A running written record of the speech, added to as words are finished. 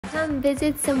Come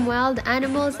visit some wild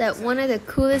animals at one of the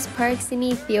coolest parks in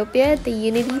Ethiopia, the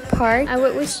Unity Park. I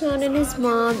went with Sean and his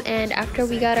mom, and after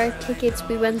we got our tickets,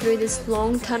 we went through this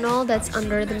long tunnel that's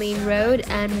under the main road,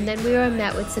 and then we were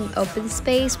met with some open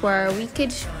space where we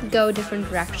could go different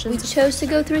directions. We chose to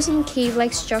go through some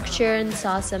cave-like structure and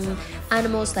saw some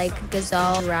animals like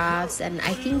gazelle, giraffes, and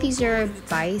I think these are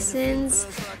bisons,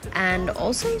 and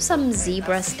also some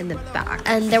zebras in the back.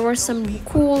 And there were some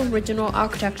cool original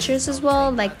architectures as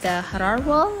well, like the Harar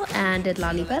Wall and the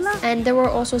Lalibela. And there were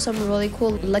also some really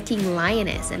cool looking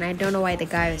lionesses, and I don't know why the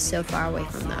guy was so far away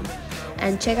from them.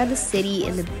 And check out the city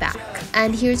in the back.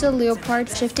 And here's a leopard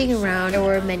shifting around. There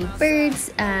were many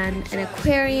birds and an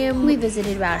aquarium. We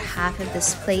visited about half of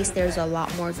this place. There's a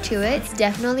lot more to it. It's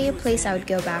definitely a place I would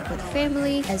go back with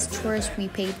family. As tourists, we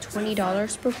paid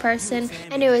 $20 per person,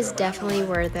 and it was definitely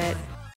worth it.